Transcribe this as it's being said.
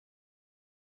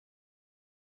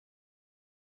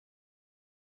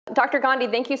Dr. Gandhi,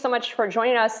 thank you so much for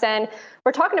joining us. And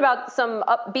we're talking about some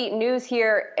upbeat news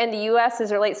here in the U.S.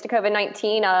 as it relates to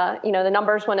COVID-19. The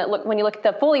numbers when you look at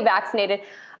the fully vaccinated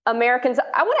Americans.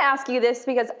 I want to ask you this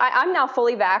because I'm now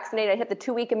fully vaccinated. I hit the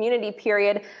 2-week immunity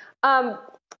period.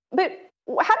 But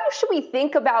should we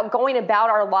think about going about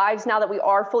our lives now that we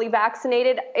are fully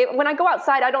vaccinated? When I go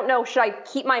outside, I don't know, should I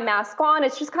keep my mask on?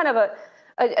 It's just kind of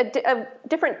a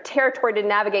different territory to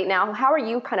navigate now. How are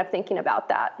you kind of thinking about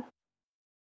that?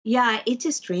 Yeah, it's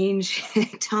a strange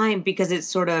time because it's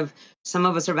sort of, some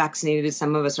of us are vaccinated,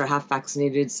 some of us are half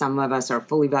vaccinated, some of us are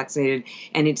fully vaccinated,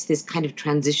 and it's this kind of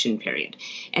transition period.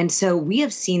 And so we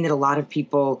have seen that a lot of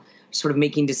people sort of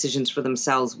making decisions for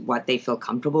themselves what they feel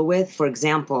comfortable with. For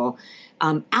example,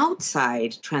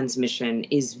 outside transmission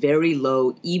is very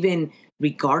low, even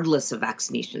regardless of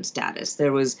vaccination status.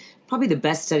 There was probably the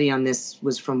best study on this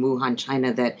was from Wuhan,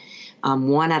 China, that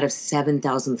 1 out of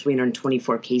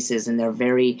 7,324 cases in their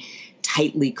very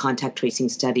tightly contact tracing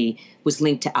study was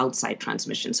linked to outside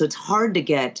transmission. So it's hard to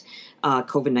get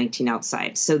COVID-19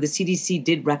 outside. So the CDC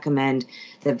did recommend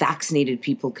that vaccinated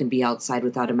people can be outside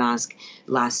without a mask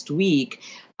last week.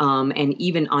 And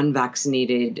even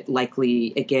unvaccinated,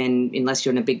 likely, again, unless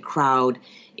you're in a big crowd,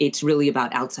 it's really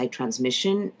about outside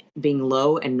transmission being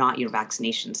low and not your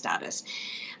vaccination status.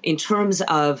 In terms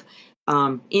of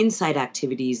inside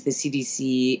activities, the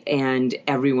CDC and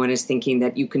everyone is thinking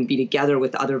that you can be together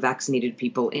with other vaccinated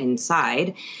people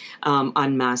inside,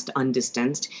 unmasked,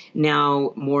 undistanced.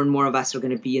 Now, more and more of us are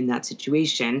going to be in that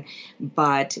situation.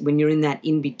 But when you're in that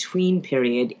in-between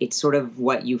period, it's sort of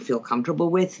what you feel comfortable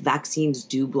with. Vaccines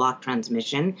do block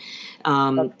transmission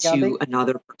to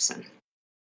another person.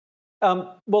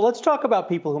 Well, let's talk about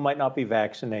people who might not be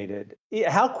vaccinated.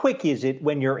 How quick is it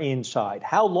when you're inside?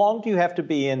 How long do you have to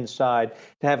be inside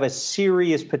to have a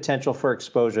serious potential for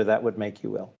exposure that would make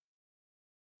you ill?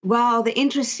 Well, the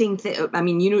interesting thing,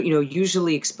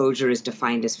 usually exposure is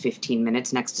defined as 15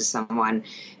 minutes next to someone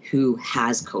who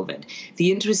has COVID.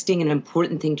 The interesting and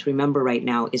important thing to remember right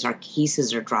now is our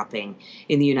cases are dropping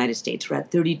in the United States. We're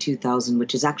at 32,000,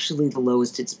 which is actually the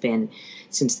lowest it's been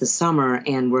since the summer,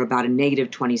 and we're about a negative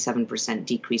 27%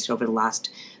 decrease over the last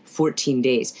 14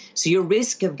 days. So your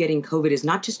risk of getting COVID is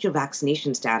not just your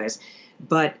vaccination status,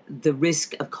 but the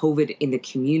risk of COVID in the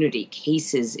community,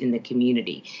 cases in the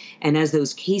community. And as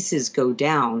those cases go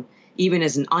down, even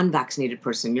as an unvaccinated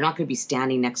person, you're not going to be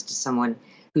standing next to someone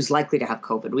who's likely to have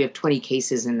COVID. We have 20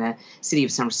 cases in the city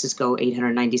of San Francisco,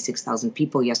 896,000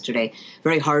 people yesterday.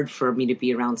 Very hard for me to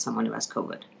be around someone who has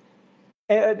COVID.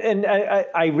 And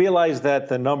I realize that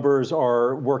the numbers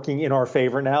are working in our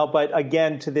favor now, but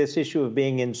again, to this issue of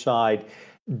being inside,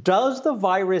 does the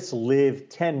virus live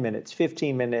 10 minutes,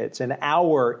 15 minutes, an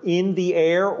hour in the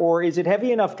air, or is it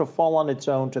heavy enough to fall on its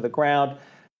own to the ground?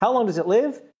 How long does it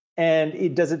live?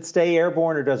 And does it stay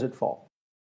airborne or does it fall?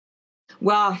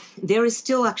 Well, there is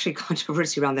still actually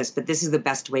controversy around this, but this is the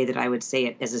best way that I would say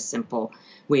it as a simple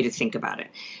way to think about it.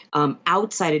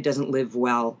 Outside, it doesn't live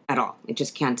well at all. It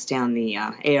just can't stand the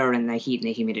air and the heat and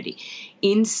the humidity.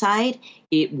 Inside,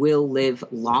 it will live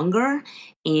longer,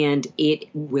 and it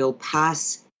will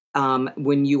pass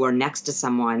when you are next to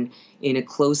someone in a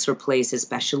closer place,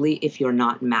 especially if you're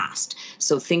not masked.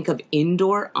 So think of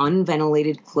indoor,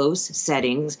 unventilated, close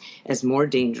settings as more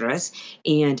dangerous.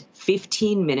 And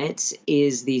 15 minutes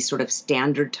is the sort of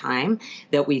standard time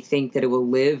that we think that it will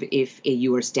live if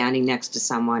you are standing next to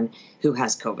someone who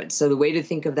has COVID. So the way to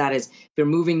think of that is if you're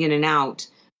moving in and out,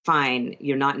 fine,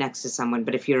 you're not next to someone.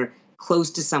 But if you're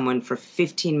close to someone for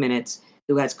 15 minutes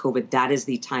who has COVID, that is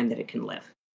the time that it can live.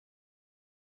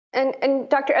 And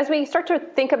Doctor, as we start to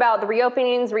think about the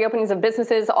reopenings of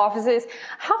businesses, offices,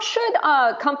 how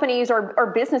should companies or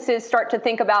businesses start to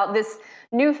think about this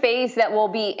new phase that we'll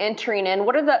be entering in?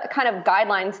 What are the kind of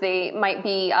guidelines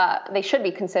they should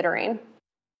be considering?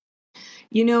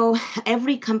 You know,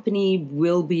 every company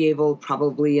will be able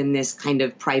probably in this kind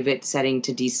of private setting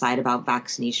to decide about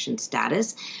vaccination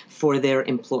status for their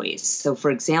employees. So, for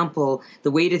example,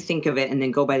 the way to think of it and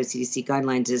then go by the CDC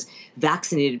guidelines is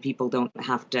vaccinated people don't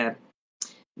have to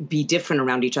be different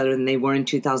around each other than they were in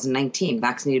 2019.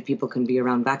 Vaccinated people can be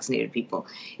around vaccinated people.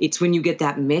 It's when you get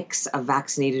that mix of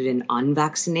vaccinated and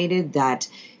unvaccinated that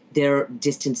their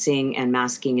distancing and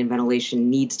masking and ventilation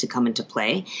needs to come into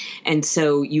play. And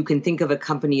so you can think of a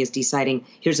company as deciding,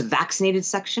 here's a vaccinated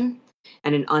section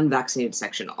and an unvaccinated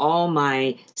section. All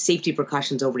my safety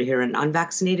precautions over here and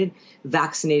unvaccinated.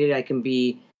 Vaccinated, I can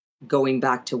be going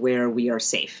back to where we are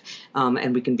safe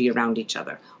and we can be around each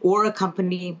other. Or a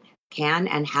company can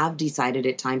and have decided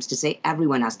at times to say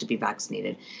everyone has to be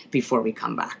vaccinated before we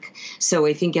come back. So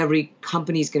I think every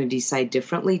company is going to decide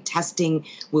differently. Testing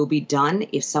will be done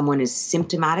if someone is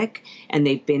symptomatic and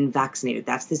they've been vaccinated.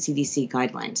 That's the CDC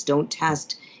guidelines. Don't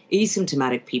test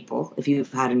asymptomatic people if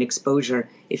you've had an exposure,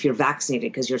 if you're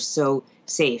vaccinated, because you're so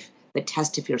safe, but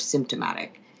test if you're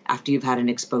symptomatic after you've had an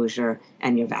exposure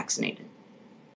and you're vaccinated.